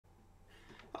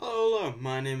Hello,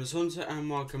 my name is Hunter and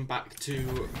welcome back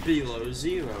to Below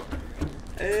Zero.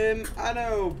 I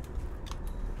know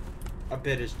a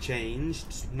bit has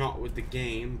changed, not with the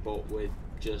game, but with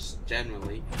just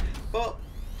generally, but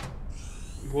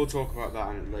we'll talk about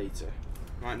that later.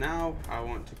 Right now, I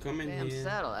want to come in Damn here.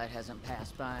 satellite hasn't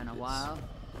passed by in a while.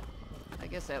 I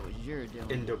guess that was your doing.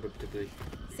 Indubitably.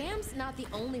 Sam's not the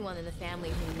only one in the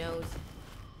family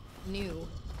who knew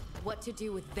what to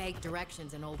do with vague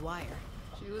directions in Old Wire.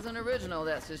 She was an original,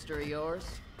 that sister of yours.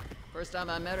 First time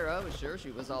I met her, I was sure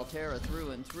she was Alterra through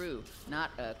and through.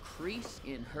 Not a crease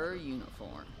in her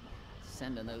uniform.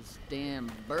 Sending those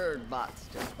damn bird bots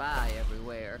to spy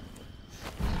everywhere.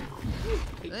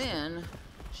 Then,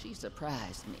 she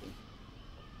surprised me.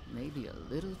 Maybe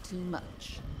a little too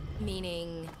much.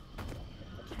 Meaning?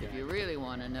 If you really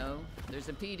want to know, there's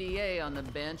a PDA on the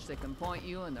bench that can point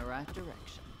you in the right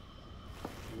direction.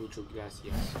 Muchas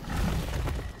gracias.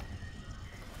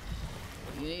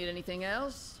 You need anything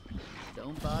else?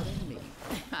 Don't bother me.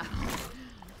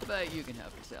 But you can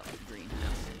help yourself at the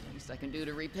greenhouse. Least I can do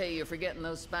to repay you for getting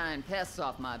those spine pests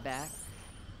off my back.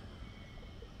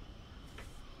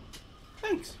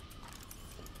 Thanks.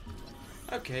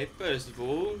 Okay, first of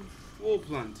all, wall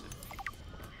planter.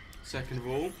 Second of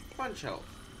all, plant shelf.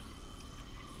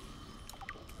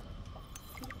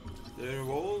 Third of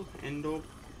all, indoor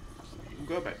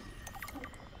go back.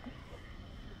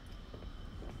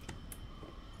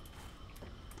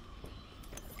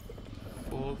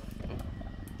 Fourth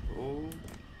of all.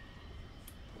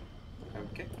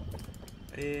 Okay.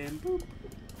 And boop,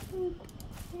 boop,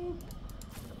 boop.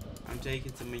 I'm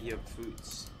taking some of your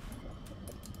fruits.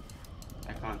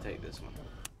 I can't take this one.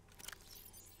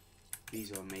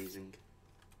 These are amazing.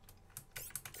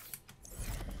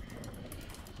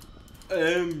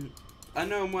 I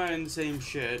know I'm wearing the same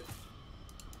shirt.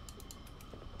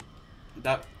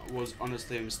 That was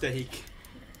honestly a mistake.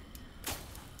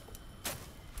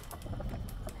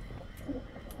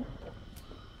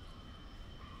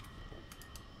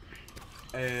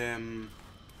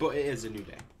 But it is a new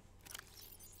day.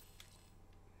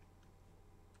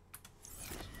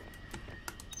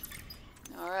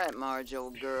 Alright, Marge,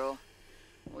 old girl.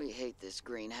 We hate this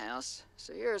greenhouse.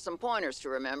 So here are some pointers to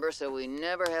remember so we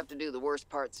never have to do the worst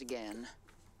parts again.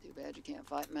 Too bad you can't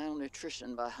fight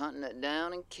malnutrition by hunting it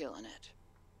down and killing it.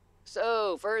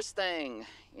 So, first thing,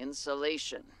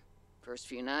 insulation. First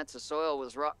few nights the soil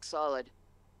was rock solid.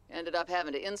 Ended up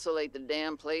having to insulate the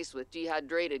damn place with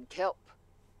dehydrated kelp.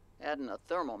 Adding a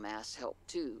thermal mass helped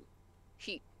too.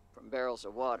 Heat from barrels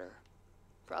of water.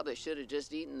 Probably should have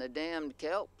just eaten the damned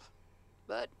kelp.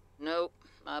 But nope,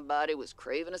 my body was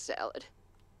craving a salad.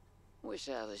 Wish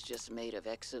I was just made of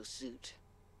exosuit.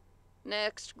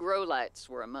 Next, grow lights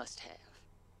were a must-have.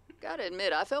 Gotta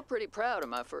admit, I felt pretty proud of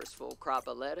my first full crop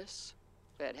of lettuce.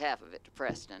 Fed half of it to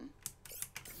Preston.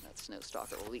 That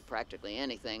snowstalker will eat practically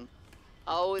anything.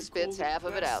 Always spits half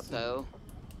of it out, though.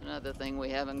 Another thing we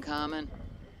have in common.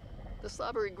 The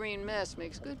slobbery green mess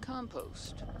makes good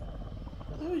compost.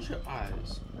 Close your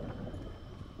eyes.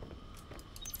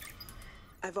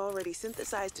 I've already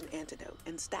synthesized an antidote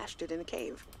and stashed it in a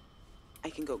cave. I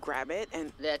can go grab it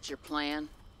and... That's your plan?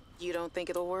 You don't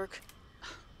think it'll work?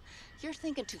 You're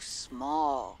thinking too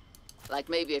small. Like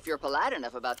maybe if you're polite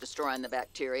enough about destroying the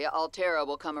bacteria, Alterra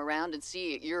will come around and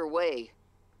see it your way.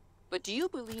 But do you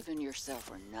believe in yourself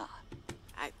or not?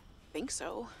 I think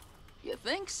so. You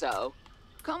think so?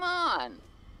 Come on.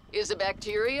 Is the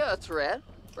bacteria a threat,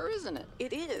 or isn't it?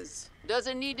 It is. Does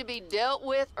it need to be dealt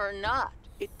with or not?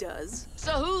 It does.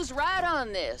 So who's right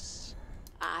on this?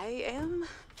 I am.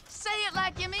 Say it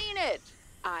like you mean it.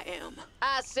 I am.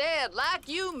 I said like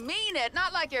you mean it,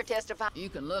 not like you're testifying. You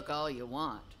can look all you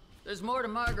want. There's more to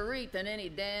Marguerite than any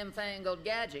damn fangled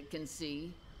gadget can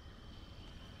see.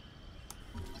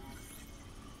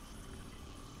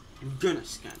 I'm gonna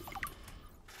scan it.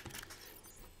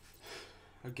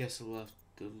 I guess I'll have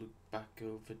to look back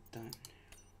over that.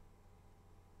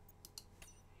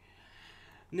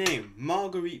 Name,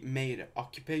 Marguerite Mader.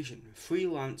 Occupation,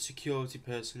 freelance security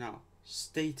personnel.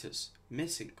 Status,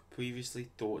 missing, previously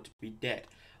thought to be dead.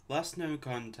 Last known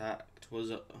contact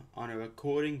was on a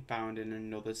recording found in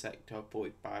another sector of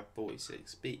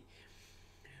 4546B,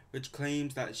 which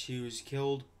claims that she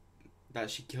killed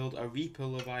a Reaper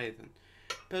Leviathan.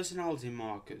 Personality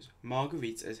markers.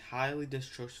 Marguerite is highly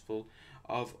distrustful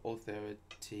of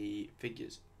authority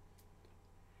figures,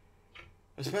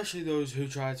 especially those who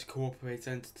try to cooperate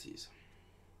entities.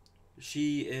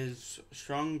 She is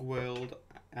strong-willed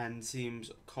and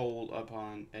seems cold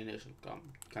upon initial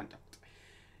contact.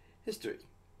 History.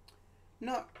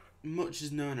 Not much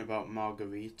is known about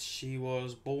Marguerite. She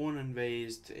was born and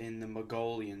raised in the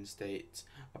Mongolian state,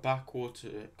 a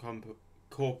backwater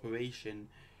corporation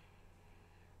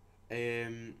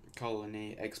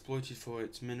colony exploited for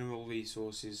its mineral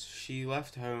resources. She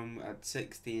left home at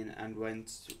 16 and went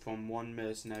from one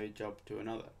mercenary job to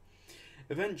another.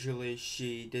 Eventually,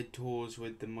 she did tours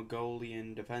with the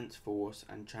Mongolian Defense Force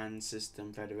and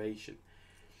Trans-System Federation.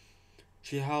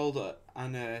 She held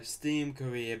an esteemed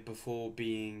career before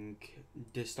being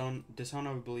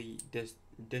dishonorably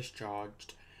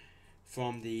discharged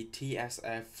from the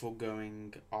TSF for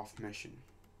going off mission.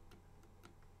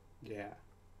 Yeah.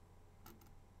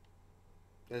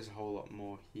 There's a whole lot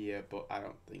more here, but I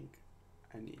don't think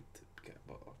I need to get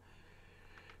bothered.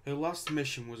 Her last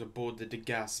mission was aboard the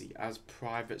Degasi as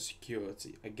private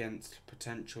security against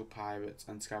potential pirates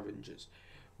and scavengers,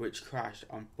 which crashed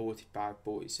on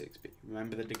 4546B.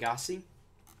 Remember the Degasi?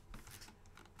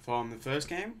 From the first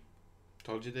game?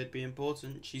 Told you they'd be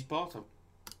important. She's part of.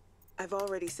 I've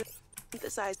already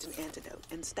synthesized an antidote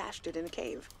and stashed it in a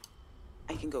cave.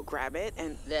 I can go grab it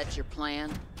and... That's your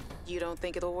plan? You don't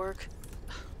think it'll work?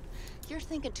 You're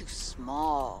thinking too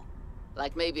small.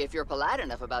 Like maybe if you're polite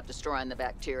enough about destroying the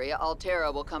bacteria,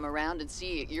 Alterra will come around and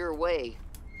see it your way.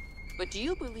 But do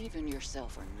you believe in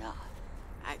yourself or not?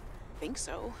 I think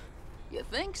so. You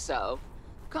think so?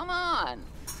 Come on.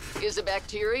 Is the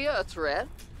bacteria a threat,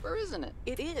 or isn't it?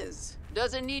 It is.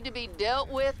 Does it need to be dealt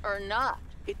with or not?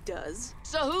 It does.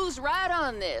 So who's right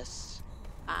on this?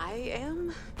 I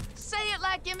am? Say it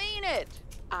like you mean it.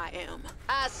 I am.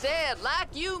 I said like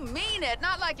you mean it,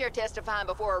 not like you're testifying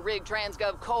before a rigged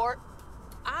transgov court.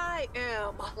 I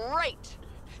am. Great.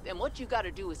 Then what you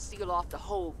gotta do is seal off the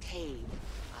whole cave.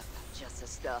 I've got just the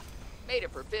stuff. Made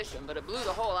it for fishing, but it blew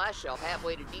the whole ice shelf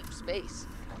halfway to deep space.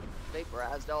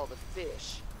 Vaporized all the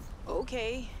fish.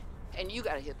 Okay. And you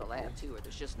gotta hit the lab too, or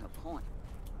there's just no point.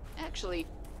 Actually,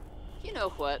 you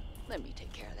know what? Let me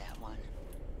take care of that one.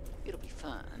 It'll be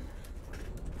fun.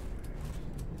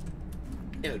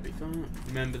 It'll be fun.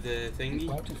 Remember the thingy?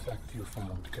 The artifact you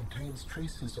found contains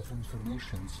traces of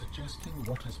information suggesting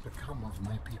what has become of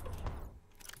my people.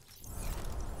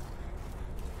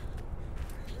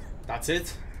 That's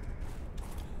it?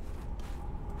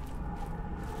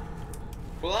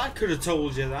 Well, I could have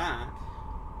told you that.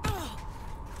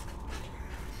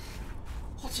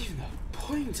 What's even the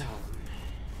point, Alan?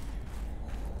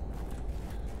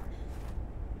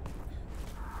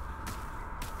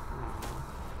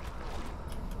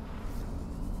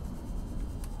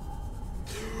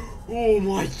 Oh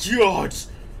my god!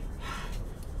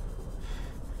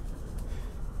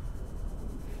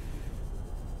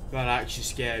 That actually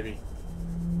scared me.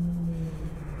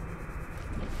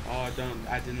 Oh, I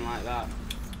didn't like that.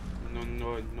 No,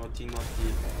 naughty.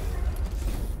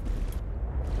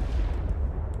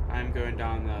 I'm going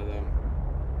down there though.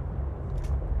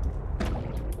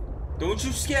 Don't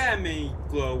you scare me,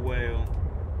 glow whale.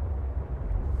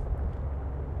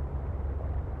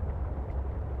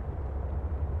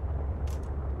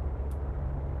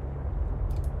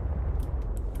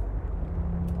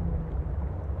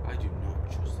 I do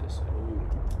not trust this at all.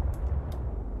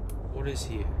 What is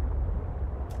here?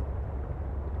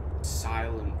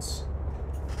 Silence.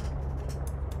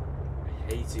 I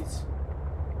hate it.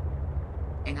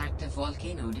 An active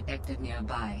volcano detected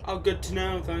nearby. Oh, good to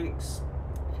know, thanks.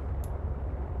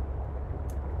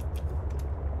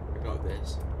 I got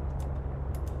this.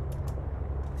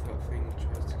 If that thing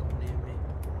tries to come near me.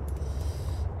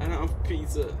 I don't have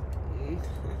pizza.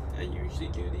 I usually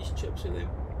do these chips with him.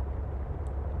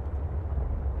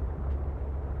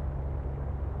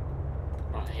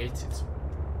 I hate it.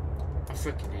 I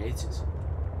freaking hate it.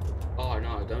 Oh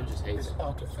no, I don't just hate This it.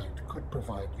 artifact could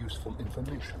provide useful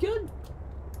information. Good.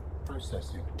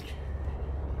 Processing.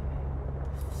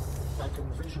 I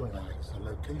can visualize a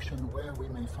location where we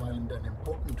may find an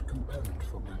important component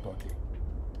for my body.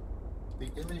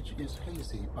 The image is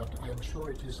hazy, but I am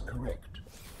sure it is correct.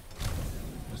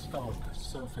 A stark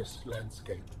surface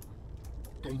landscape,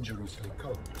 dangerously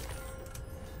cold.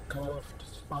 Carved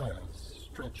spires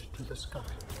stretch to the sky.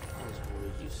 That was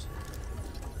gorgeous.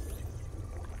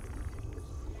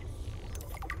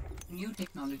 New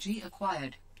technology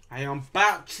acquired. Ion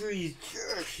batteries.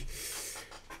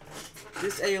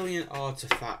 This alien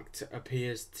artifact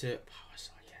appears to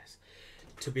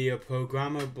be a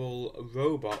programmable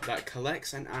robot that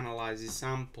collects and analyzes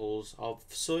samples of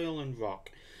soil and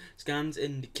rock. Scans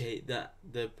indicate that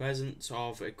the presence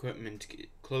of equipment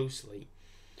closely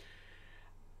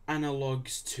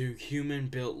analogues to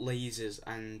human-built lasers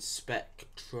and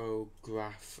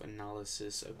spectrograph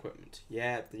analysis equipment.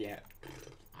 Yeah.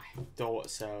 I thought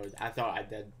so. I thought I'd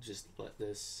then just let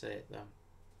this sit though.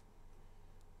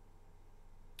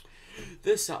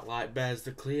 This satellite bears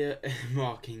the clear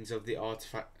markings of the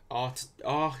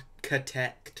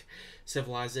architect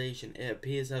civilization. It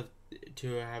appears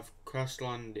to have crash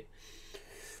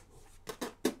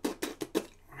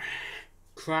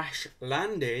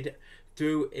landed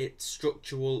through its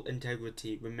structural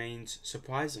integrity remains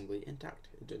surprisingly intact.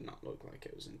 It did not look like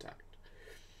it was intact.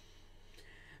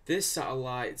 This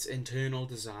satellite's internal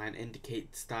design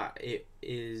indicates that it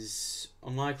is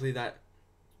unlikely that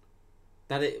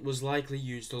it was likely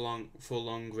used for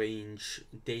long-range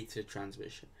data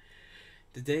transmission.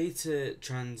 The data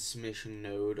transmission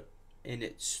node in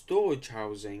its storage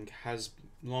housing has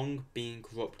long been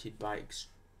corrupted by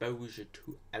exposure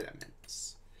to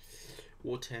elements.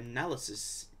 Water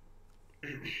analysis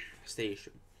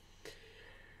station.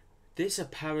 This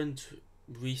apparent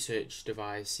research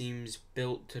device seems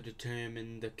built to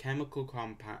determine the chemical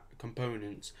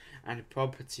components and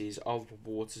properties of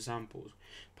water samples.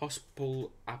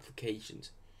 Possible applications.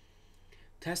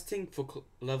 Testing for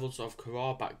levels of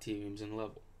Corabacteriums in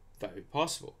level. Very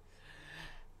possible.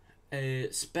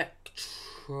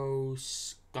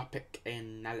 Spectroscopic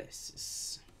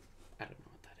analysis. I don't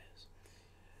know what that is.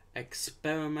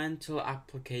 Experimental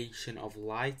application of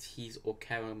light, heat, or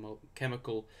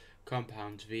chemical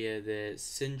compounds via the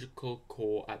cylindrical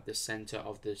core at the center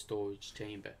of the storage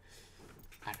chamber.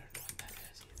 I don't know what that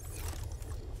is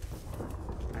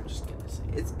either. I'm just gonna say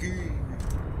it's good.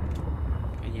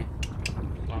 And yeah,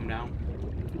 calm down.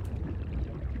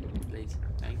 Please,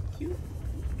 thank you.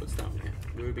 What's down here?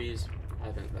 Rubies. I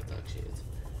think that's actually it.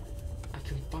 I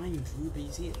can find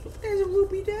rubies here. Look, there's a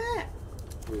ruby there.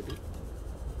 Ruby.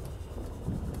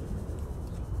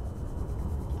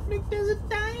 Look, there's a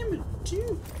diamond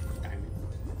too.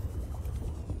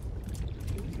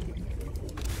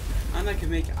 And I can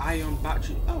make ion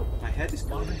battery. Oh, my head is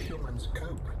gone. How do humans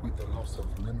cope with the loss of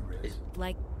memories?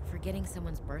 Like forgetting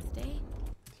someone's birthday?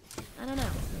 I don't know,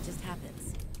 it just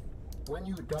happens. When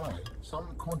you die, some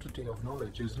quantity of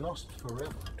knowledge is lost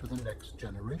forever to the next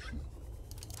generation.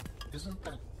 Isn't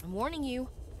that? I'm warning you,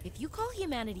 if you call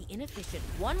humanity inefficient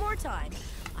one more time,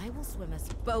 I will swim us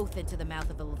both into the mouth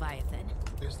of the Leviathan.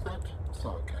 Is that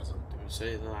sarcasm? Don't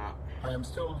say that. I am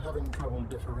still having trouble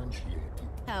differentiating.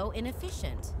 How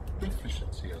inefficient?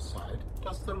 Efficiency aside,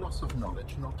 does the loss of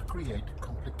knowledge not create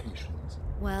complications?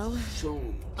 Well, So,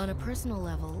 on a personal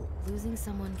level, losing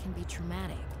someone can be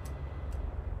traumatic.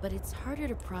 But it's harder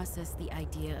to process the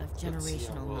idea of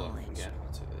generational knowledge. Get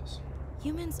onto this.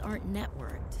 Humans aren't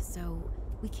networked, so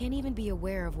we can't even be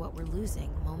aware of what we're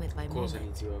losing moment by Of course, I need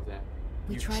moment. to go over there.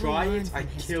 We You try to try learn it, from I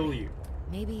history. kill you.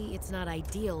 Maybe it's not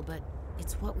ideal, but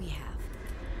it's what we have.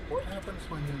 What happens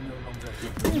when you no longer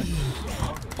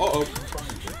Uh-oh.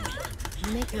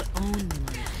 You make your own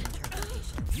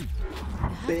memories and interpretations. You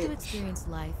have to experience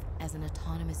life as an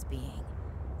autonomous being.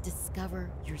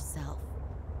 Discover yourself.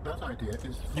 That idea is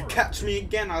You foreign. catch me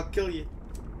again, I'll kill you.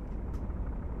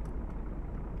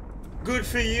 Good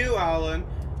for you, Alan.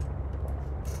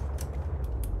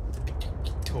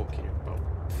 Talking about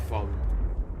foreign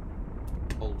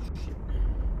bullshit.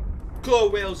 Claw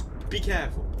whales, be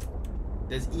careful.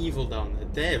 There's evil down there.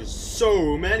 There's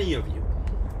so many of you.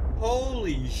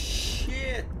 Holy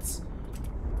shit.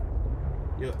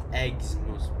 Your eggs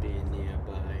must be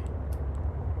nearby.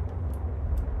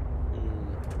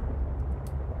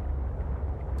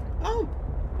 Oh,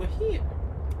 we're here.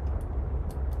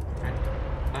 And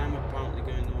I'm apparently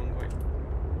going the wrong way.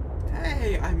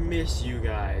 Hey, I miss you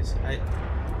guys.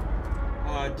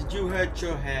 Did you hurt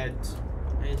your head?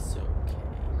 It's okay.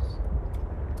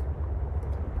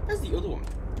 Where's the other one?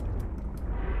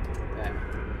 There.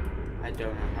 I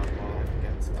don't know how far I can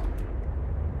get to that.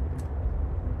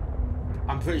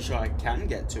 I'm pretty sure I can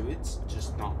get to it, it's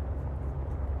just not.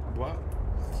 What?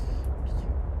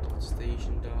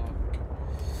 Station dark.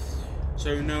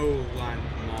 So no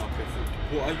landmark.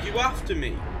 What are you after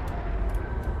me?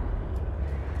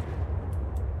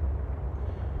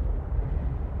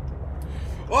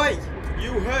 Oi!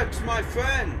 You hurt my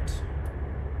friend!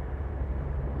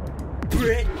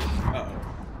 Brick! Uh-oh.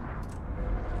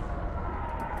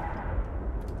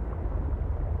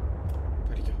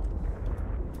 Where'd he go?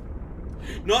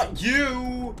 Not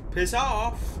you! Piss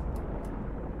off!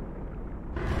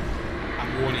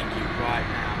 I'm warning you right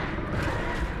now.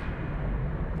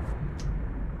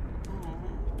 Aw.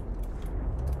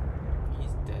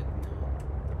 He's dead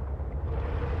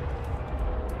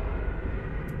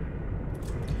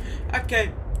now.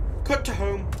 Okay, cut to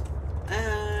home.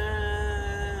 And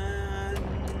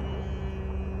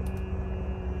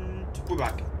we're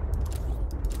back.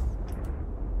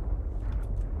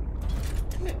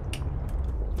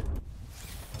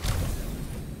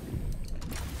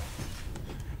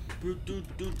 I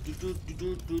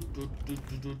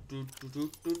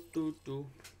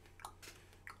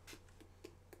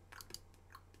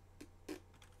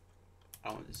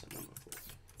want this at number 4.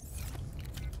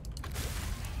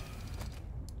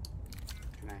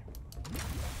 Can I?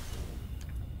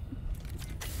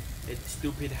 It's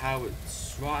stupid how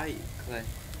it's right click.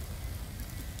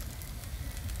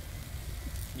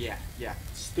 Yeah.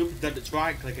 It's stupid that it's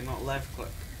right click and not left click.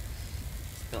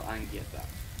 Still angry at that.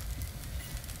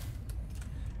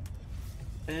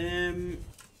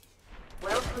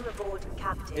 Welcome aboard,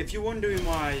 Captain. If you're wondering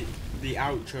why the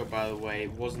outro, by the way,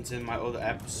 wasn't in my other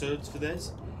episodes for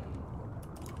this,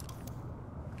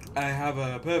 I have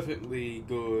a perfectly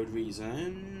good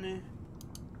reason.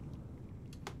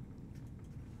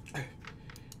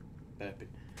 Burping.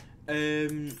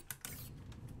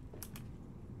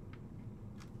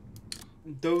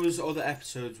 Those other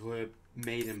episodes were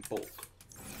made in bulk.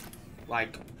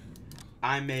 Like,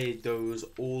 I made those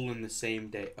all in the same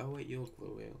day. Oh wait, you're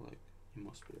away. Like, you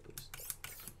must be at least.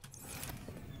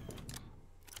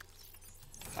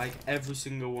 Like, every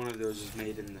single one of those was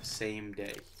made in the same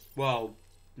day. Well,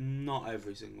 not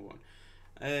every single one.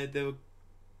 They were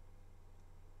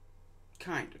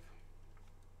kind of.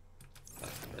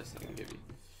 That's the best I can give you.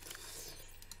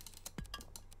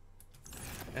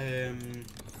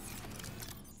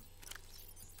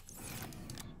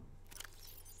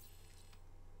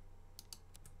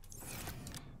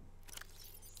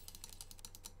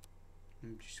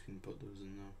 I'm just gonna put those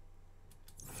in there.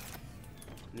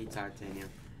 Need titanium.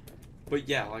 But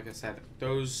yeah, like I said,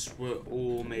 those were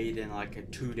all made in like a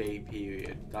 2-day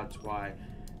period. That's why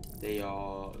they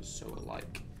are so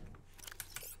alike.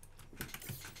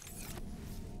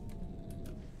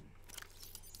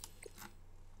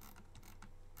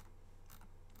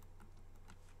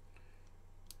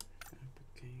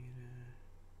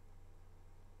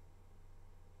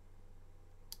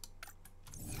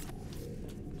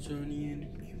 Sonian.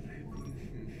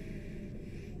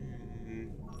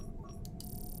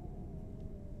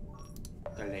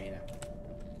 Elena.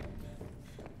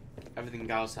 Everything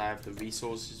else I have the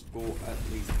resources for,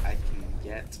 at least I can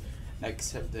get,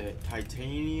 except the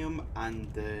titanium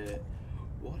and the...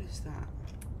 What is that?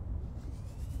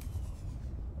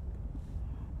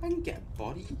 I can get a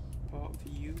body part for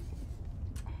you.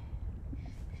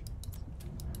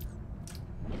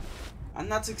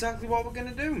 And that's exactly what we're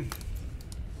gonna do.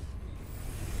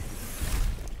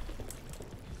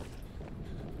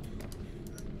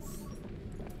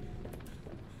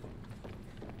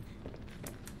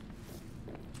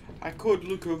 I could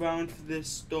look around for this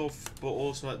stuff, but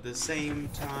also at the same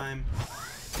time,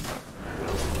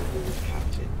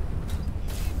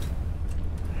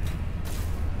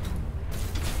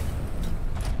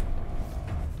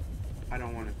 I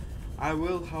don't want to. I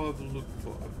will, however, look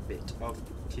for a bit of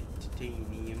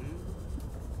titanium.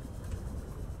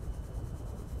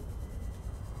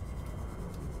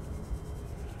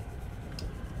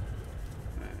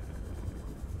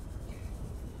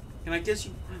 Can I guess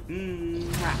you?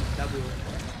 That will.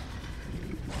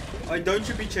 Oi, don't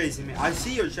you be chasing me. I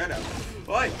see your shadow.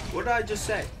 Oi, what did I just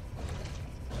say?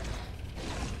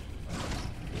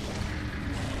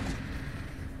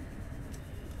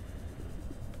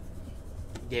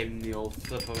 Gave him the old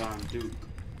flip around Duke.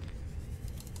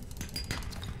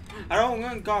 I don't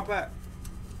want carpet.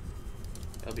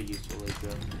 That'll be useful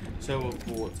later. So will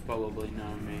quartz probably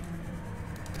know me.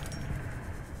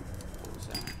 What was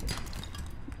that?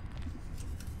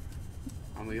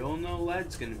 And we all know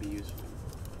lead's gonna be useful.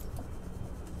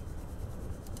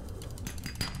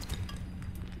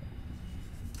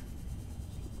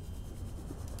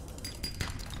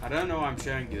 I don't know why I'm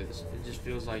showing you this. It just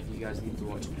feels like you guys need to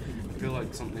watch. I feel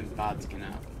like something bad's gonna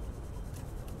happen.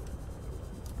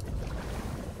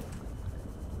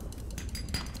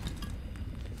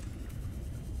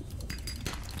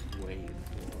 Wait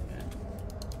for it.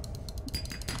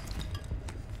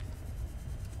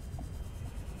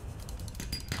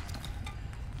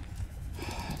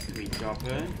 3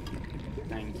 copper.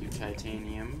 Thank you,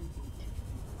 titanium.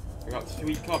 I got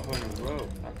 3 copper in a row.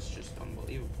 That's just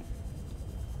unbelievable.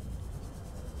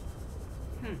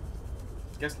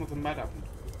 Guess nothing bad happened.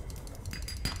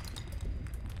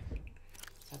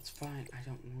 That's fine. I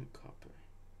don't want copper.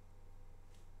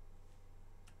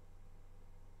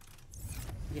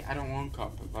 Yeah, I don't want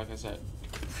copper, like I said.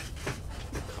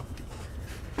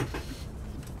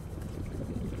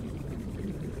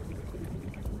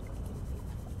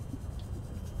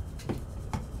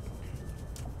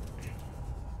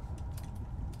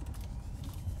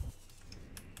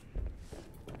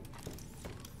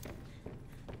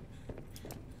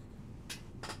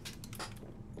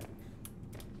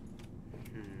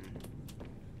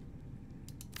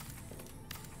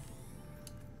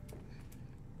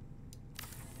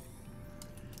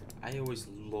 I always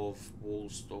love wool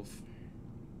stuff.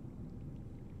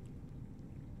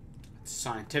 It's a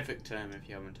scientific term if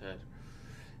you haven't heard.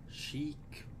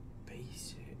 Chic,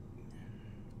 basic.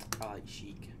 I like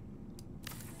chic.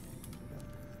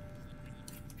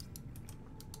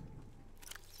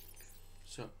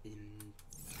 So in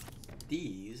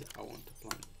these, I want to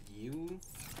plant you,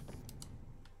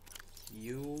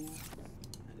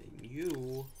 and then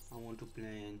you, I want to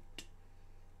plant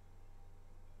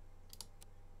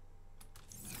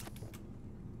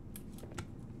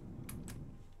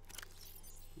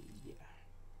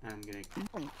I'm gonna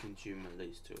consume at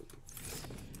least 2 of them.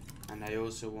 And I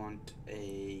also want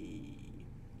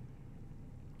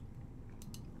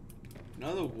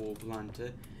another wall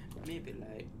planter, maybe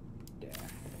like there.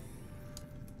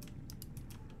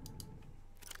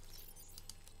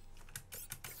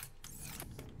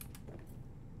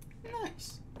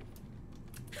 Nice.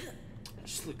 It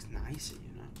just looks nicer,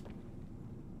 you know.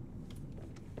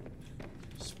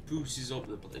 Spruces up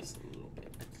the place a little bit.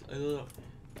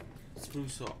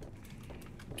 Spruce up.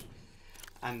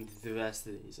 And the rest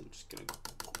of these I'm just gonna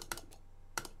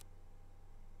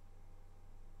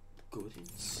good in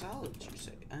salad, you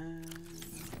say.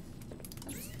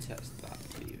 Let's test that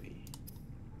theory.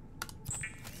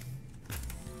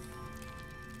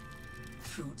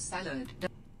 Fruit salad.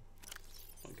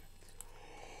 Okay.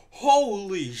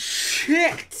 Holy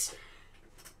shit!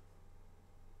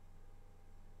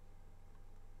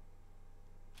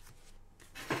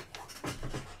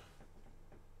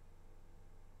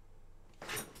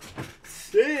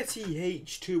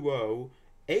 H2O,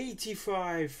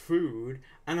 85 food,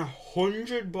 and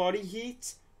 100 body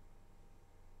heat.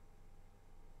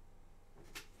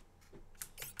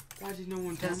 Why did no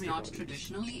one tell Does me not about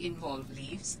traditionally involve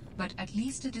leaves, but at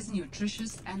least it is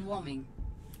nutritious and warming.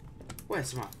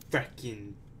 Where's my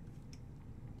freaking...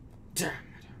 Damn,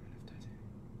 I don't have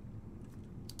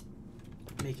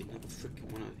that. Make another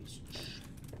freaking one of these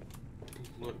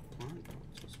bloody plant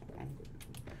pots. What's wrong with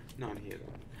it? Not here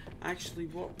though. Actually,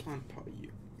 what plant pot are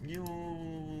you?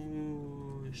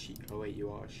 You're sheep. Oh wait, you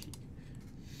are a sheep.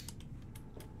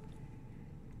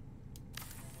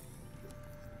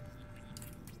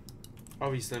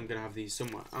 Obviously, I'm gonna have these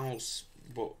somewhere else,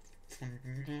 but for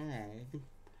now,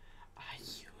 I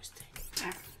used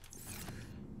it.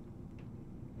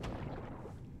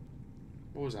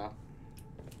 What was that?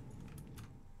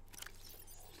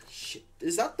 Holy shit!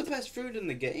 Is that the best food in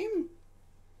the game?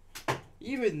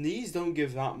 Even these don't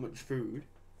give that much food.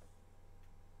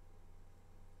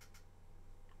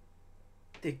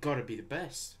 They gotta be the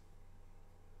best.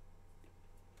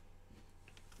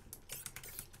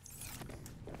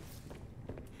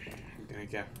 I'm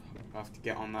gonna have to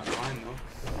get on that line though.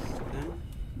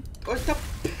 Oh, it's a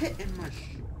pit in my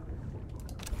shoe.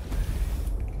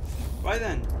 Right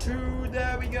then, 2,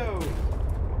 there we go.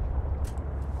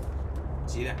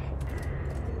 See that?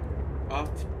 Up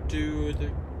to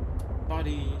the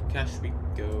body cache we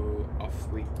go, off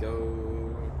we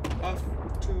go, off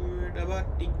to the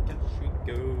body cache we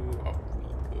go, off we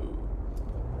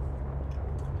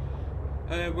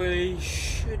go. We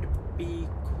should be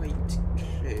quite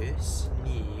close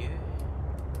near.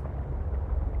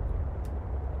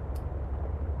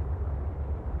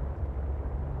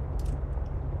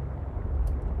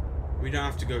 We don't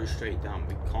have to go straight down,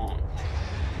 we can't.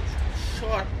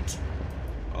 Shut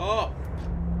up!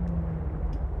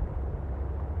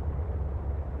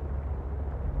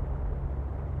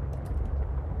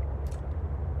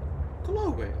 Hello,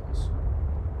 whales.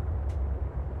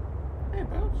 Hey,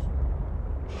 bros.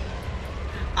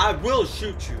 I will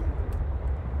shoot you.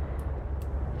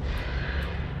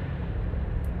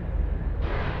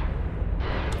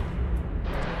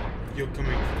 You're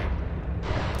coming for me.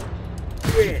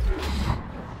 Quit.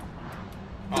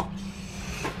 Oh,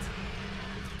 shit.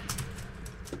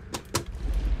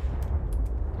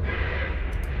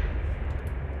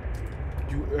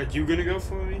 Are you gonna go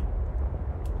for me?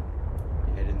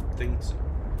 I didn't think so.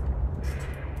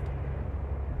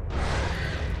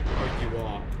 Oh, you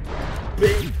are.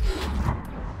 Bitch!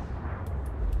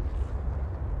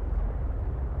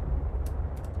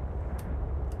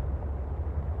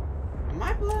 Am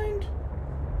I blind?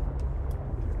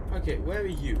 Okay, where are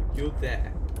you? You're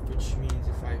there. Which means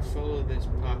if I follow this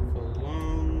path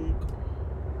along...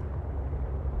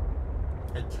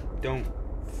 I don't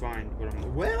find what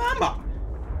I'm... Where am I?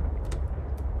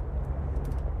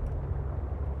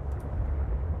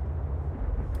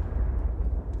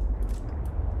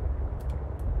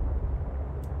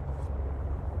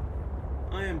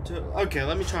 Okay,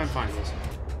 let me try and find this.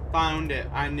 Found it.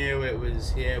 I knew it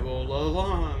was here all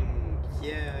along.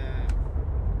 Yeah.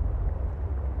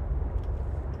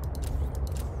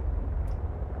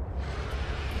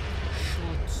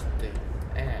 the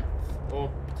F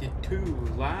up? You're too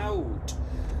loud.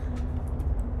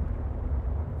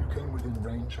 You came within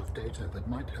range of data that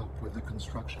might help with the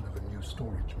construction of a new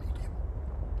storage medium.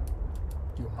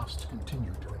 You must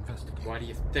continue to investigate. Why do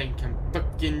you think I'm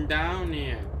fucking down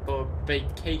here? For a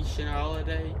vacation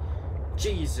holiday?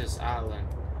 Jesus, Alan.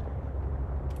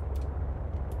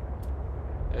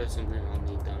 There's something I'll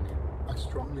need down here. I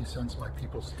strongly sense my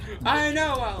people's... I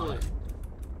know, Alan!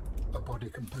 A body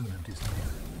component is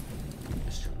near. I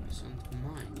strongly sense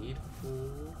my need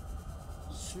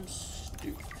for some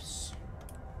stoops.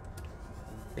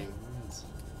 Benzene.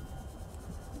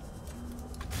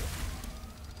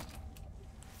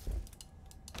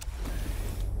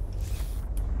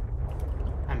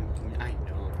 I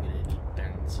know I'm gonna need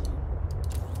benzene.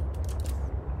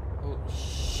 Oh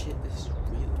shit, this is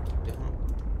really dumb.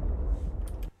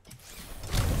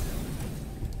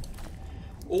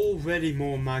 Already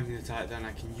more magnetite than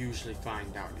I can usually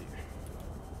find out here.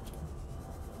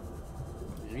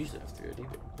 I usually have 30,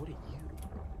 but what are you?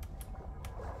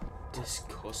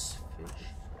 Discuss fish?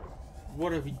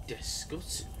 What are we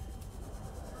discussing?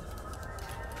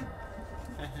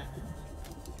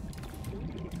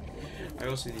 I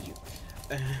also need you.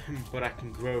 But I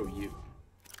can grow you.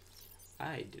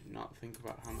 I did not think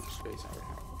about how much space I would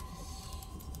have.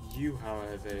 You,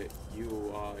 however,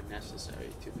 you are necessary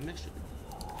to the mission.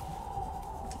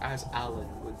 As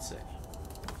Alan would say.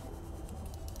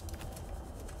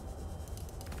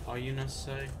 Are you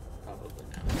necessary? Probably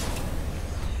not.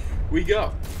 We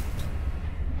go!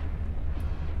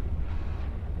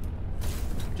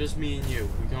 Just me and you.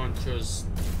 We can't trust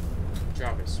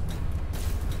Travis.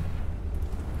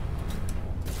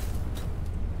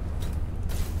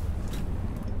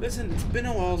 Listen, it's been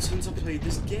a while since I played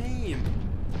this game.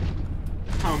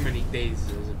 How many days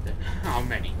has it been? How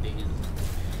many days?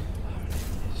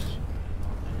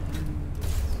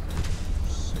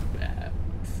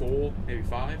 4, maybe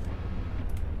 5.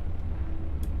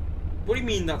 What do you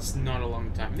mean that's not a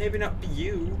long time? Maybe not for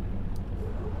you.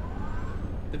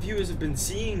 The viewers have been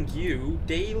seeing you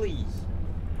daily.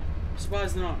 I'm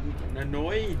surprised they're not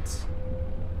annoyed.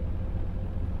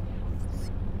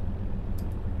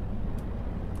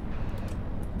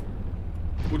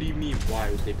 What do you mean, why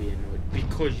would they be annoyed?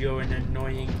 Because you're an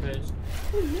annoying person?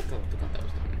 Oh, look, I forgot that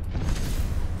was down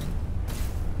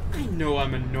there. I know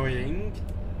I'm annoying.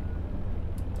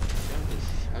 Don't just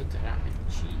shout it at me,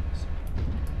 jeez.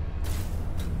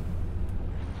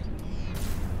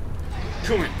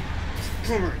 Come in.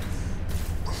 Come in.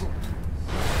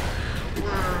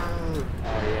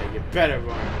 Oh yeah, you better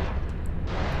run.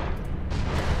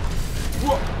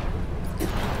 Whoa!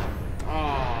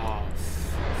 Oh,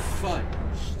 fudge.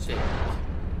 Take.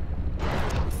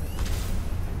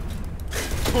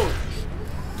 Punch.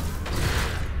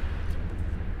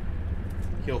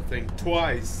 He'll think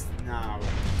twice now.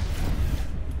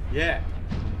 Yeah.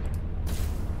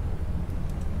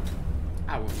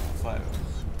 I will not fight us.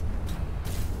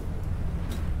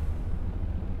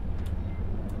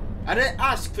 I didn't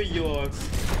ask for your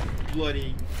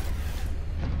bloody...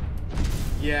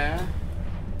 Yeah.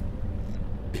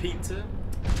 Pizza.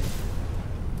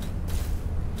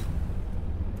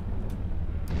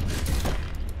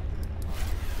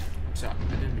 Sorry,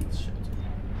 I didn't mean to shout.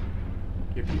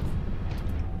 You're beautiful.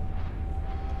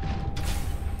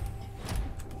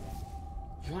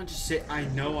 You want to say I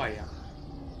know I am?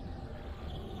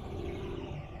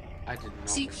 I did not.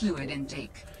 Seek fluid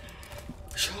intake.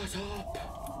 Shut up!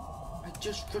 I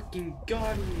just freaking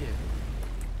got here.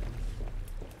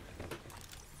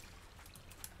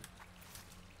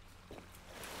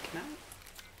 Can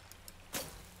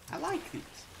I like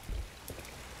these.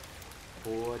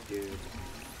 Poor dude.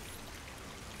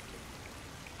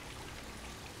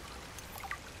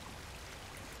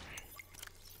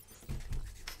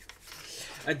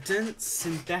 A dense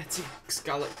synthetic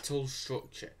skeletal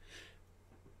structure.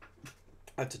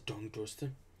 That's a tongue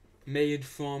twister. Made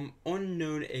from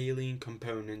unknown alien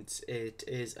components, it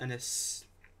is an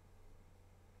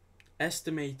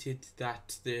estimated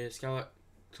that the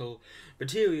skeletal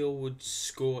material would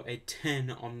score a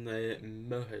 10 on the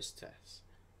Mohs test.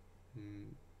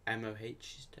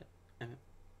 MOH test?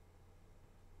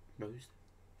 Mohs?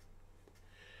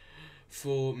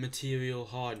 For material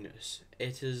hardness.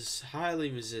 It is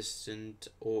highly resistant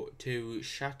to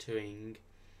shattering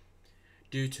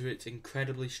due to its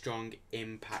incredibly strong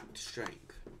impact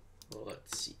strength. Well,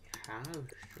 let's see how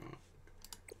strong.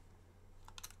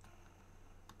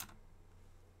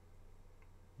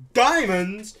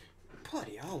 Diamonds!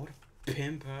 Bloody hell, what a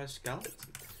pimp ass skeleton.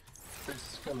 This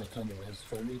skeleton is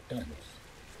very dense,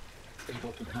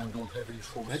 able to handle heavy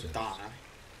forces. Let's die.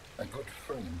 A good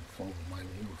frame for my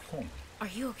new form. Are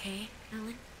you okay,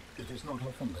 Alan? It is not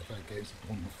often that I gaze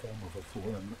upon the form of a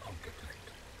foreign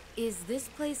architect. Is this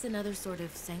place another sort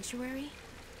of sanctuary?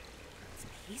 It's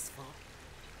peaceful.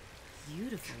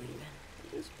 Beautiful,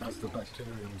 even. As the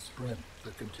bacterium spread,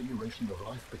 the continuation of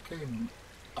life became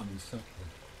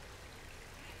uncertain.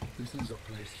 This is a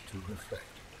place to reflect.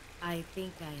 I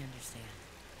think I understand.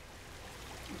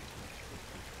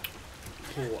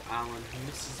 Poor Alan, he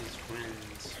misses his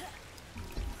friends.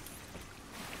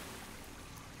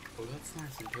 Oh, that's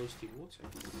nice and toasty water.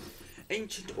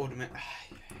 Ancient ornament.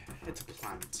 It's a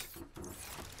plant.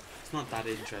 It's not that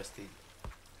interesting.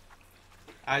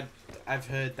 I've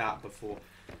heard that before.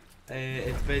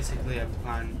 It's basically a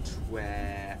plant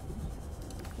where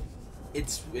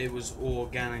it was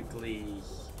organically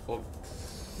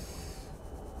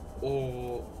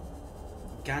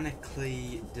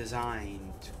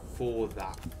designed for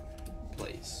that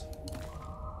place.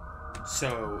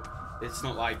 So it's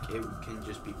not like it can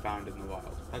just be found in the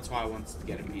wild. That's why I wanted to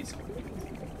get a piece of it.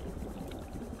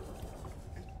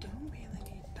 I don't really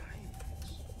need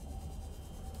diamonds.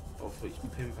 Hopefully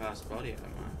pin past body, I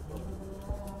might. But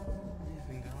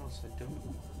anything else, I don't.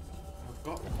 I've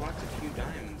got quite a few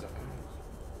diamonds at home.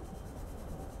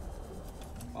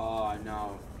 Oh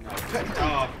no, no.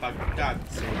 Oh, for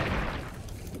God's sake.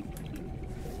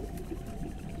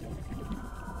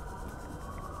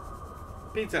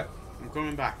 Peter, I'm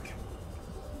coming back.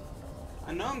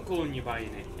 I know I'm calling you by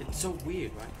your name. It's so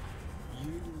weird, right?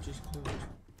 You just called.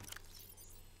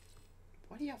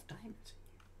 Why do you have diamonds?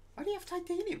 Why do you have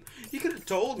titanium? You could have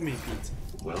told me, Peter.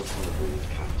 Welcome aboard,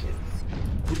 Captain.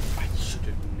 I should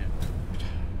have known.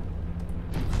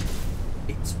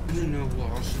 It's been a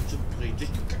while since I played this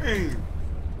game.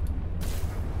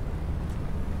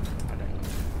 I don't know.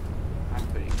 I'm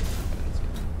pretty good at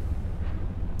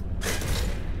this.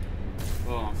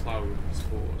 Well, I'm flower with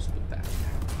spores, but that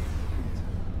counts.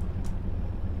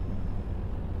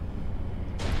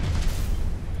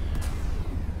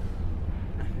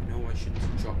 I know I shouldn't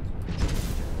have dropped.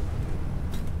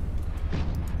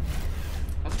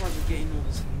 That's why we're getting all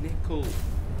this nickel.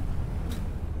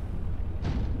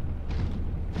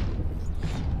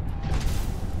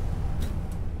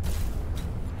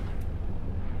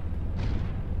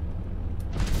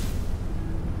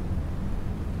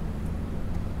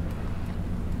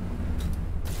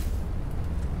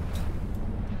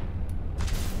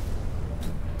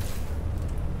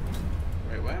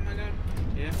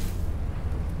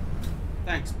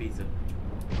 Thanks, Peter.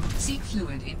 Seek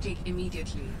fluid intake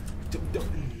immediately.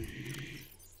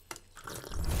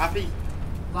 Happy?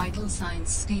 Vital signs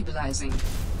stabilizing.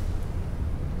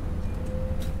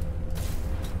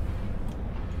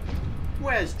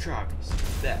 Where's Travis?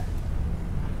 There.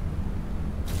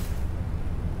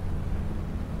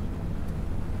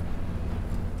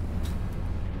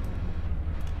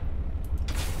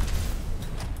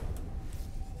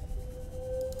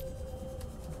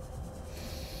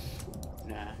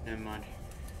 Nah, never mind.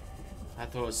 I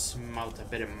thought I smelt a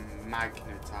bit of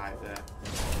magnetite there.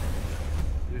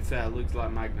 To be fair, it looks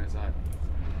like magnetite.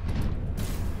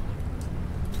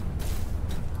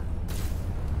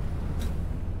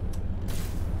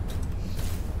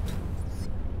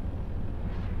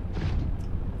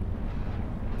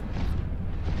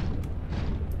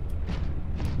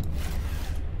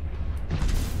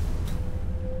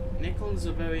 Nickel is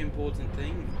a very important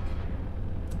thing.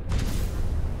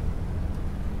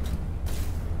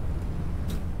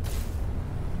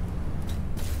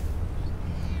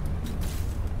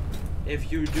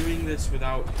 If you're doing this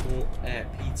without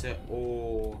Peter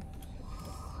or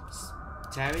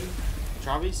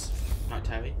Travis, not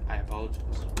Terry, I apologize.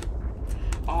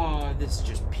 Oh, this is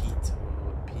just Peter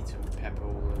and Pepper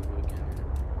all over again.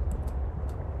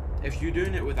 If you're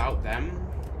doing it without them,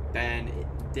 then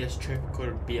this trip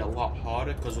could be a lot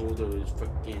harder because all those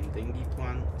freaking thingy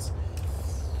plants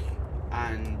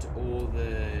and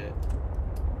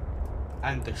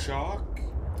the shark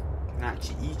can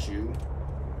actually eat you.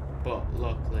 But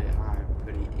luckily, I'm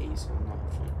pretty ace on that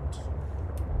front.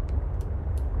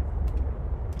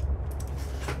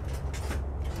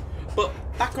 But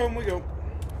back home we go.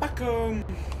 Back home.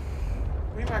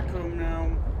 We're back home now.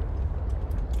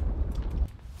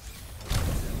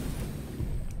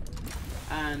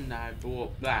 And I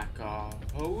brought back a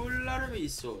whole lot of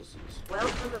resources.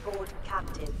 Welcome aboard,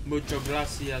 Captain. Mucho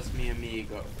gracias, mi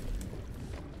amigo.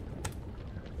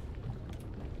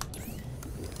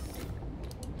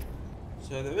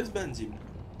 So there is benzene.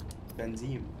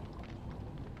 Benzene.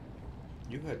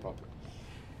 You heard properly.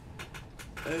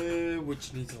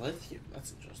 Which needs lithium.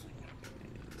 That's interesting.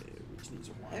 Which needs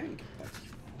a wiring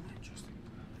capacity. Oh, interesting.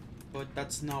 But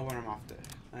that's not what I'm after.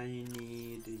 I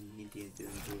need to do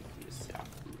this.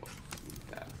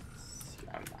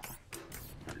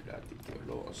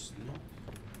 No?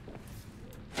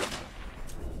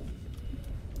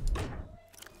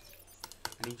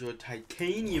 I need your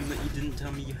titanium that you didn't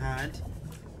tell me you had.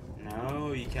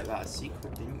 No, you kept that a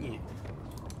secret, didn't you?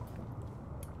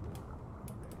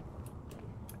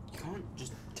 You can't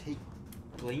just take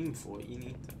blame for it, you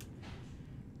need to.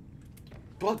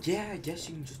 But yeah, I guess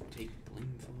you can just take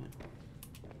blame for it.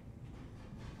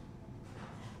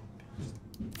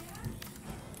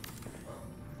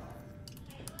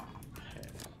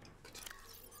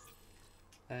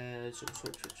 Perfect. So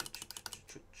switch.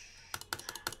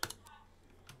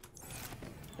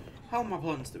 How are my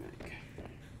plants doing?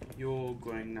 You're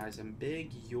growing nice and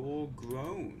big. You're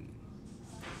grown.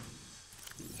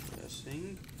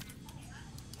 Interesting.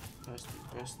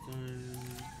 Preston.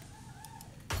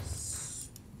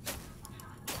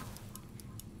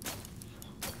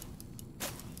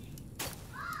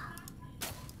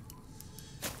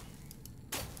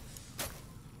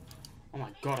 Oh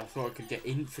my god, I thought I could get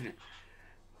infinite.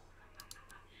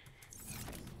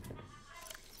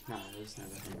 No, there's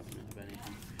never infinite of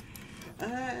anything.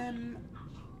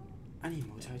 I need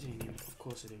more titanium, of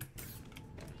course I do.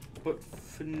 But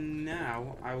for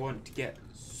now, I want to get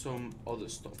some other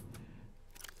stuff.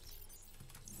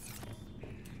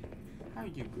 How are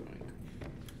you growing?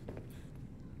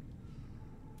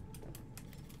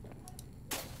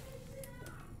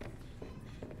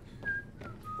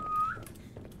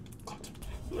 God,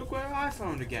 look where I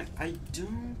found again. I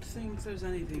don't think there's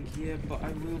anything here, but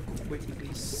I will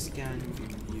quickly scan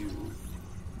you.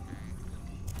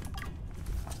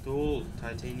 After all,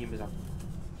 titanium is a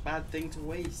bad thing to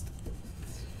waste.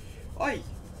 Oi!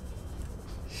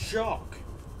 Shock!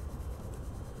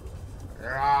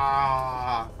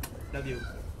 Ah, love you.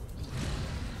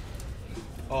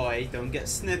 Oi, don't get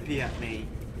snippy at me.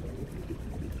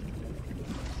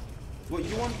 What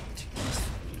you want to kiss?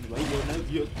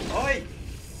 Oi!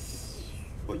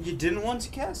 What, you didn't want to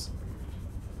kiss?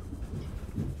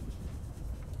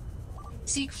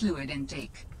 Seek fluid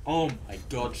intake. Oh my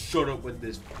god, shut up with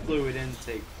this fluid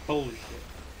intake bullshit.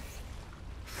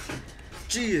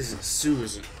 Jesus,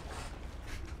 Susan.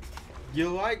 You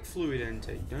like fluid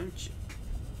intake, don't you?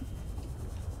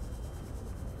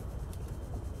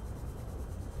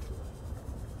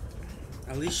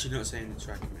 At least you're not saying it's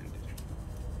recommended.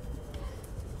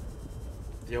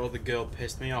 The other girl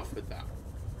pissed me off with that.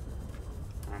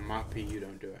 I'm happy you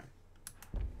don't do it.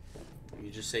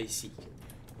 You just say seek.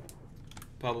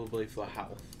 Probably for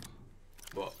health.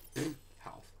 But,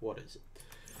 health, what is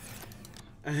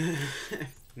it?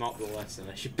 Not the lesson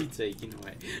I should be taking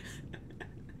away.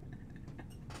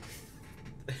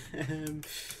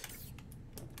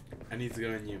 I need to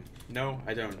go on you. No,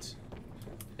 I don't.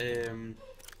 I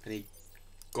need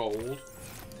gold.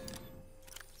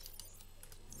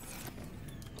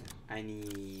 I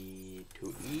need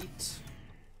to eat.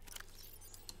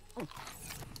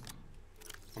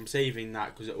 I'm saving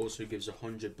that because it also gives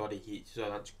 100 body heat, so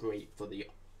that's great for the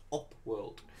up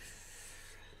world.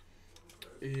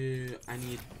 I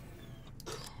need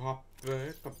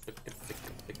copper.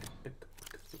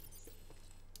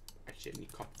 Actually, I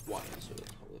need copper wire, so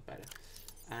that's probably better.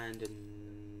 And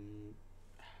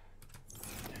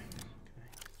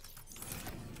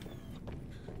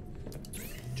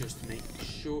just to make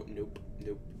sure. Nope.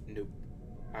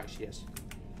 Actually, yes.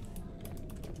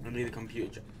 I need a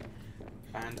computer job.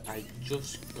 And I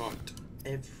just got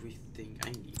everything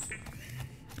I need.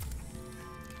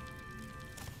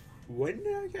 When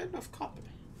did I get enough copper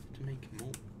to make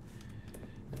more?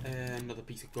 Another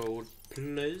piece of gold,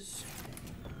 please.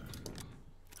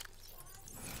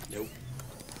 Nope.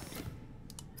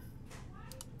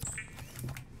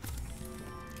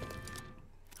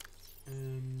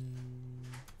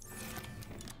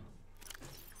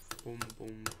 Boom,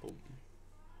 boom, boom.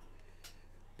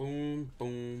 Boom,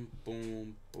 boom,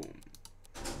 boom, boom.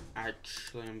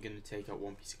 Actually, I'm gonna take out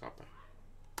one piece of copper.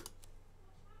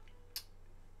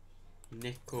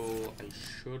 Nickel, I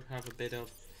should have a bit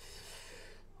of.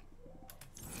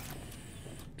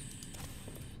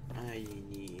 I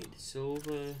need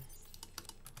silver.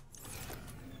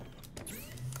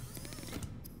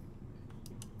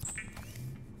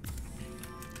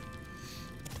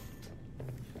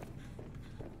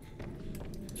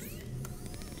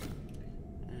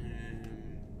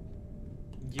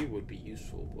 You would be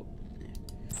useful, but yeah,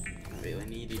 not really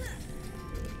needed.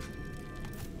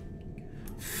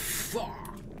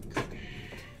 Fuck!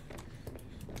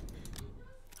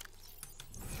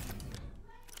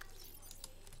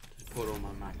 Just put all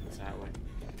my magnets that way.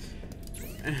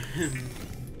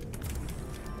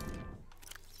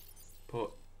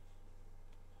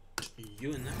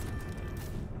 you in there.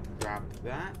 Grab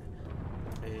that.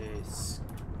 It's...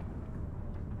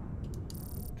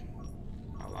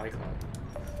 I like that.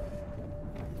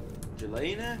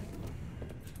 Jelena?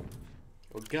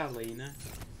 Or Galena,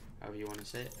 however you want to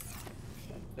say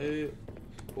it.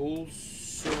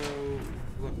 Also,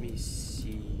 let me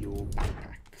see your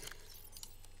backpack.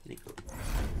 Nico.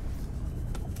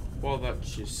 Well,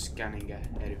 that's just scanning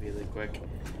ahead really quick.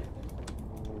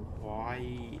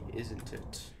 Why isn't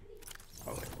it?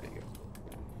 Oh, wait, there you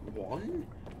go. 1?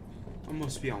 I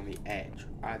must be on the edge.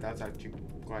 That's actually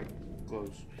quite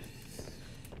close.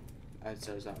 As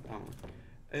says that pound.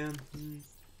 I'm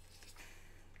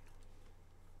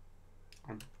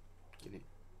gonna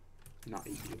not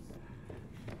eat you.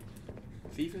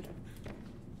 Fevered?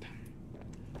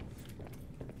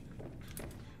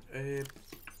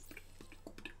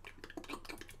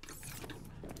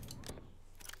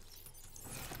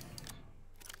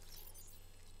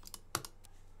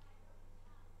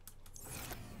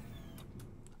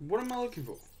 What am I looking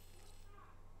for?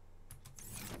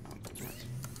 Oh, right.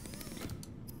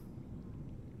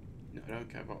 No, I don't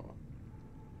care about that.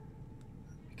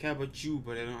 I care about you,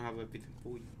 but I don't have everything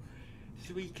for you.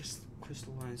 3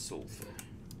 crystalline sulfur.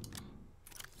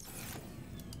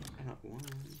 I got 1.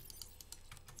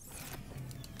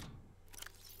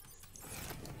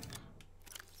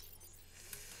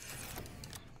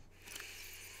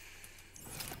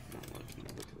 Not liking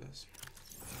the look of this.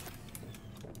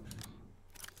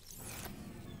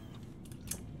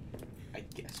 I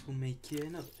guess we'll make it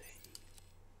another day.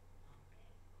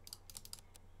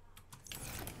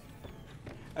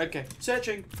 Okay,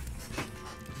 searching.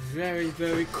 Very,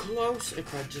 very close.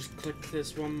 If I just click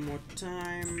this one more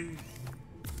time.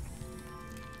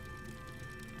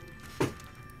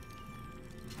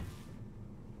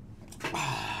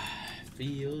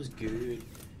 Feels good.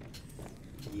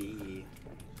 Yeah.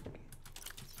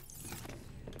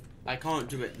 I can't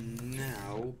do it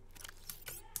now.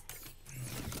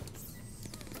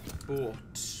 But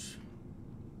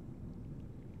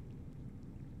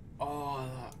oh,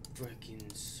 that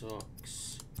freaking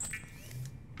sucks.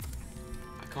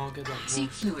 I can't get that. Seek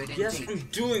fluid intake. Yes, I'm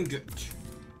doing it.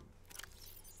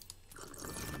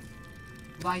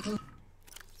 Vital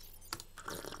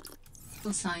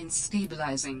signs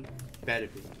stabilizing. Better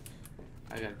be.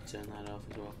 I gotta turn that off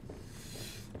as well.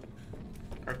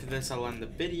 After this, I'll end the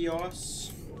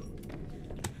videos.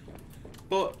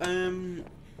 But I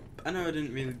know I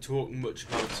didn't really talk much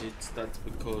about it. That's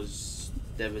because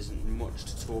there isn't much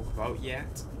to talk about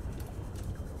yet.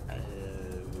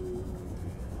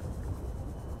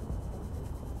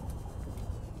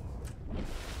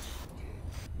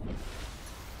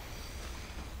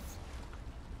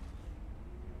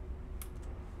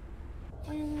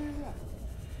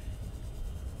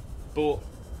 But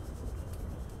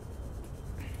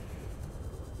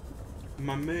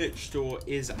my merch store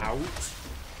is out.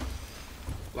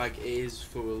 Like, it is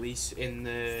for release. In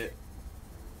the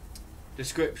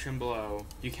description below,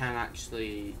 you can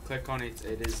actually click on it.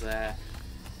 It is there.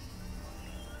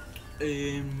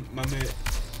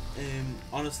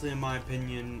 Honestly, in my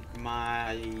opinion,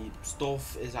 my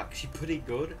stuff is actually pretty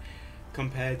good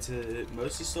compared to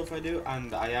most of the stuff I do,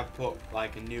 and I have put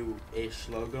like a new-ish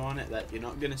logo on it that you're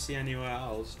not gonna see anywhere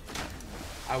else.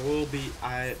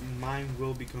 Mine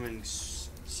will be coming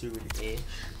soon-ish.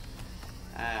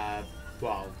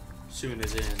 Well, soon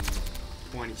as in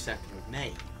 22nd of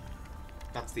May.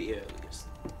 That's the earliest.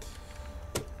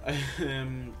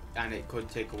 And it could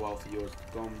take a while for yours to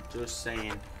come. Just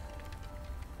saying,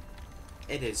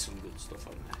 it is some good stuff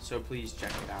on there, so please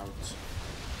check it out.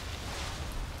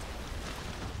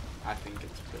 I think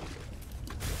it's pretty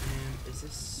good. Is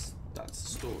this... that's the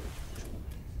storage.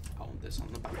 I want this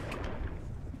on the back.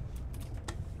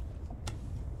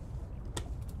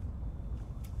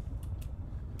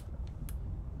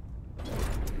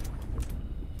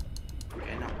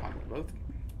 Okay, now pack both.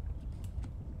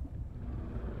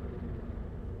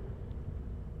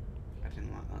 I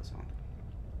didn't like that sound.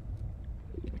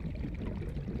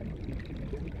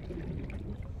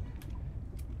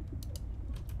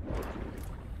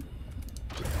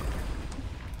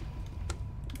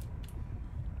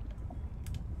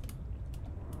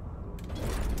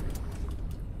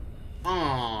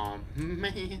 Oh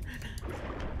man,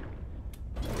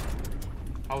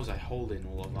 how was I holding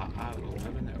all of that? I will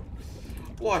never know.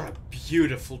 What a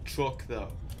beautiful truck,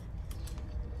 though.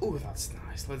 Oh, that's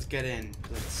nice. Let's get in.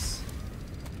 Let's.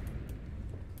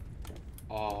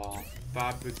 Oh,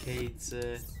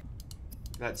 fabricator.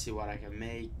 Let's see what I can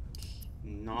make.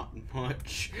 Not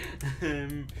much.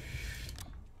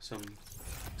 Some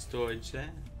storage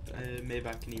there. Maybe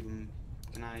I can even.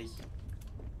 Can I?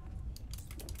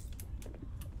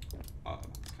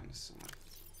 Excellent.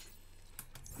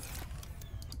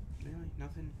 Really?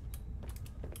 Nothing?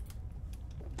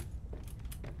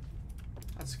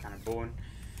 That's kind of boring.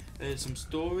 Some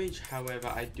storage, however,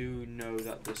 I do know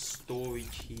that the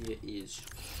storage here is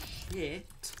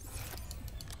shit.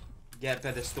 Get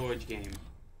better storage game.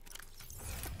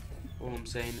 All I'm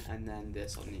saying, and then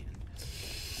this on the end.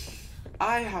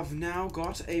 I have now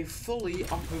got a fully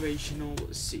operational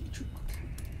siege truck.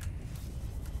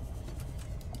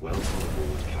 Welcome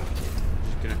aboard, Captain.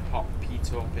 Just gonna pop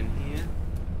Peter up in here.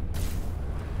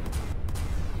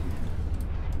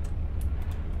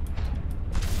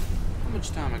 How much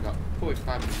time I got?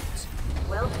 45 minutes.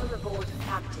 Welcome aboard,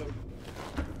 Captain.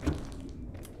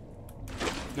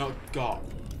 Not got.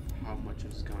 How much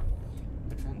has gone?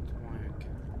 Advanced wire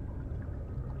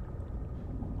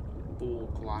ball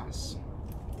glass.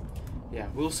 Yeah,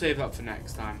 we'll save that for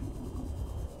next time.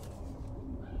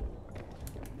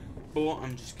 But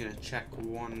I'm just gonna check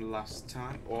one last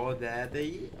time. Oh, there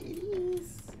it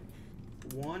is.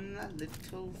 One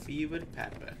little fevered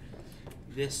pepper.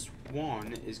 This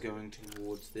one is going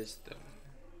towards this though.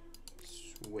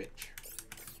 Switch.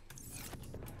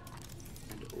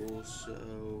 And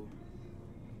also...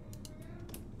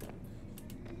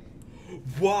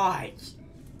 Why?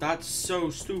 That's so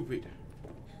stupid.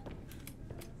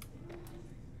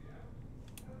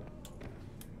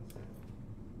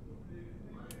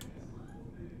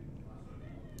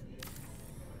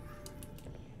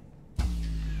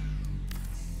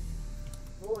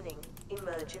 Warning,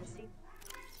 emergency.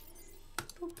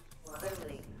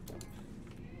 Only.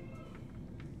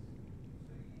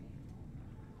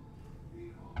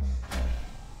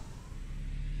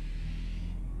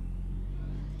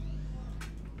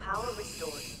 Power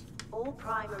restored. All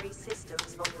primary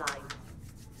systems online.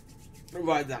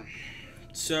 Right then.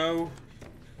 So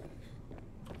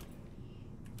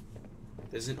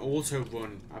there's an auto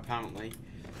run apparently.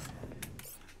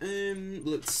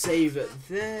 Let's save it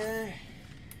there.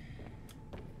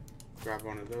 Grab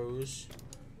one of those.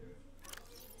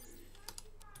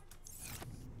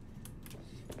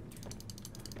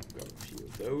 Grab a few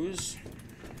of those.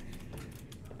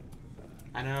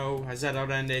 I know, I said I'd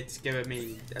end it. Give it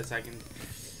me a second.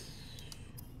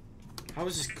 How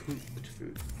is this cooked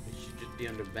food? It should just be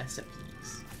under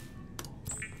recipes.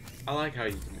 I like how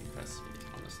you can make recipes,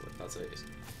 honestly. That's what it is.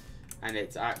 And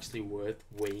it's actually worth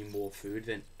way more food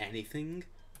than anything.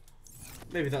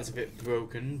 Maybe that's a bit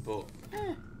broken, but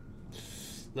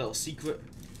little secret.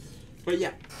 But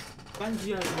yeah, thank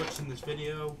you guys for watching this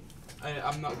video.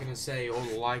 I'm not gonna say all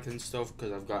the like and stuff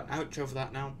because I've got an outro for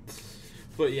that now.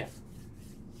 But yeah,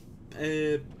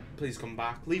 please come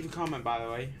back. Leave a comment, by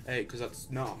the way, because that's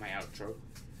not my outro.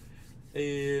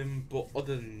 But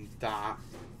other than that,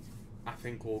 I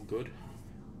think all good.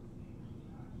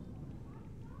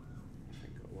 I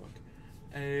think it'll work.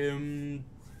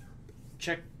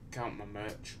 Check out my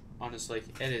merch. Honestly,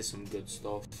 it is some good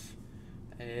stuff.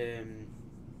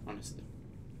 Honestly,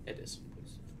 it is some good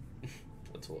stuff.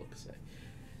 That's all I can say.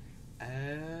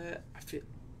 I feel.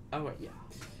 Oh wait, yeah.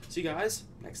 See you guys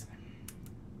next time.